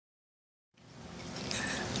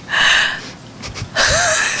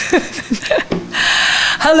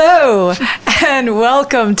Hello, and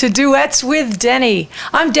welcome to Duets with Deni.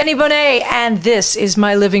 I'm Deni Bonet, and this is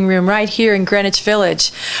my living room right here in Greenwich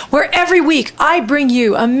Village, where every week I bring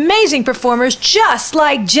you amazing performers just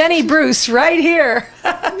like Jenny Bruce right here.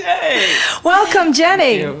 Yay. Welcome,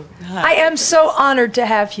 Jenny. Thank you. I am so honored to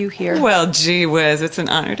have you here. Well, gee whiz, it's an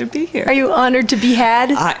honor to be here. Are you honored to be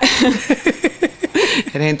had?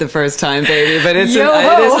 It ain't the first time, baby, but it is an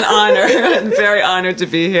honor. I'm very honored to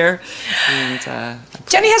be here. And,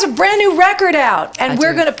 Jenny has a brand new record out, and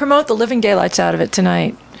we're going to promote the living daylights out of it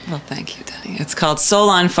tonight. Well, thank you, Deni. It's called Soul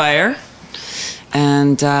on Fire,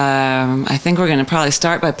 and I think we're going to probably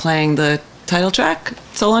start by playing the title track,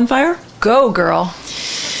 Soul on Fire. Go, girl.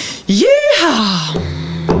 Yeah!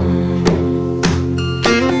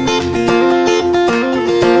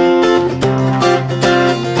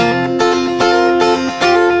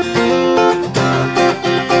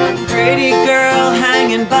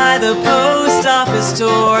 By the post office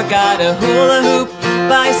door, got a hula hoop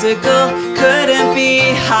bicycle, couldn't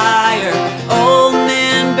be higher. Old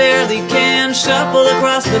man barely can shuffle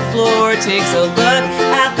across the floor, takes a look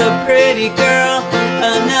at the pretty girl,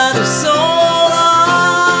 another soul on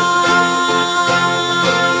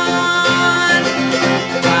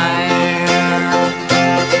fire.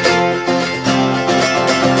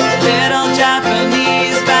 Little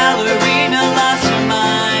Japanese ballerina lost her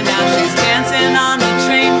mind, now she's dancing on the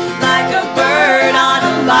train like a bird on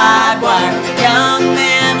a live wire. Young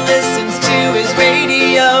man listens to his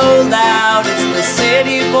radio loud. It's the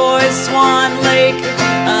city boys, Swan Lake,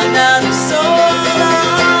 another soul on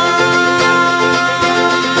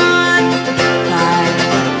fire.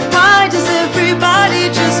 Why does everybody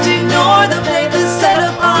just ignore the plate that's set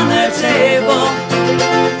up on their table?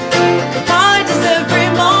 Why does every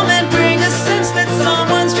moment bring a sense that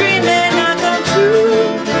someone's dream may not come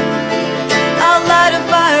true? I'll light a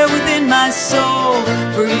fire within my soul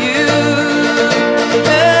for you.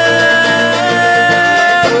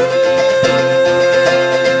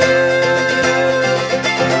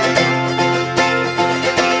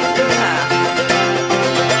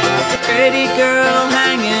 Pretty girl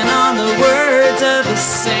hanging on the words of a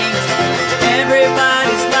saint.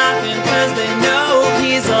 Everybody's laughing cause they know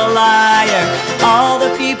he's a liar. All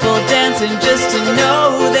the people dancing just to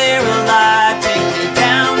know they're alive. Take me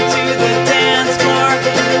down to the dance floor,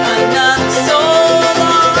 another soul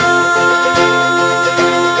on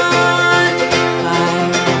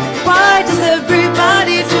fire. Why does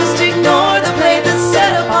everybody just ignore the plate that's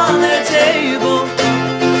set up on their table?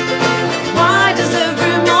 Why does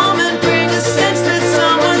every moment bring a sense that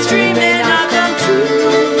someone's dream may not come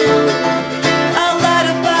true? I'll light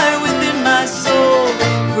a fire within my soul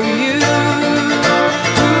for you.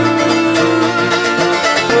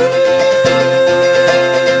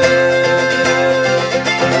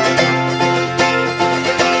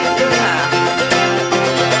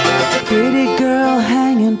 Pretty girl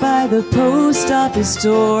hanging by the post office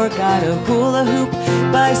door, got a hula hoop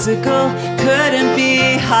bicycle, couldn't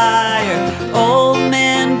be higher. Old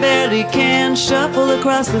man barely can shuffle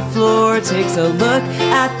across the floor, takes a look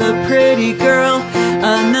at the pretty girl,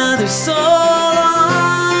 another soul